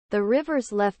The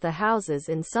rivers left the houses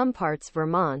in some parts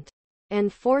Vermont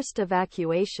and forced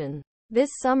evacuation. This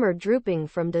summer drooping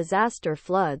from disaster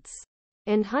floods.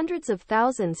 And hundreds of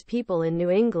thousands people in New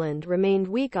England remained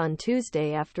weak on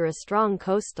Tuesday after a strong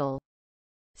coastal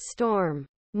storm.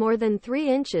 More than 3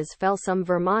 inches fell some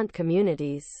Vermont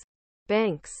communities.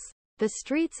 Banks, the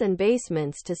streets and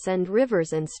basements to send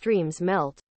rivers and streams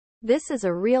melt. This is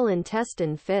a real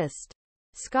intestine fist,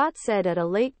 Scott said at a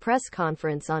late press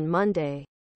conference on Monday.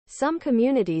 Some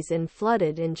communities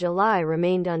flooded in July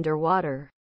remained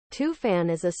underwater. Tufan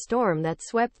is a storm that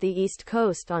swept the East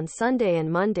Coast on Sunday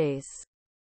and Mondays.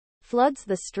 Floods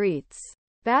the streets,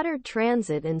 battered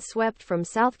transit and swept from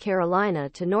South Carolina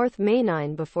to North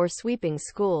Mainine before sweeping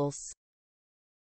schools.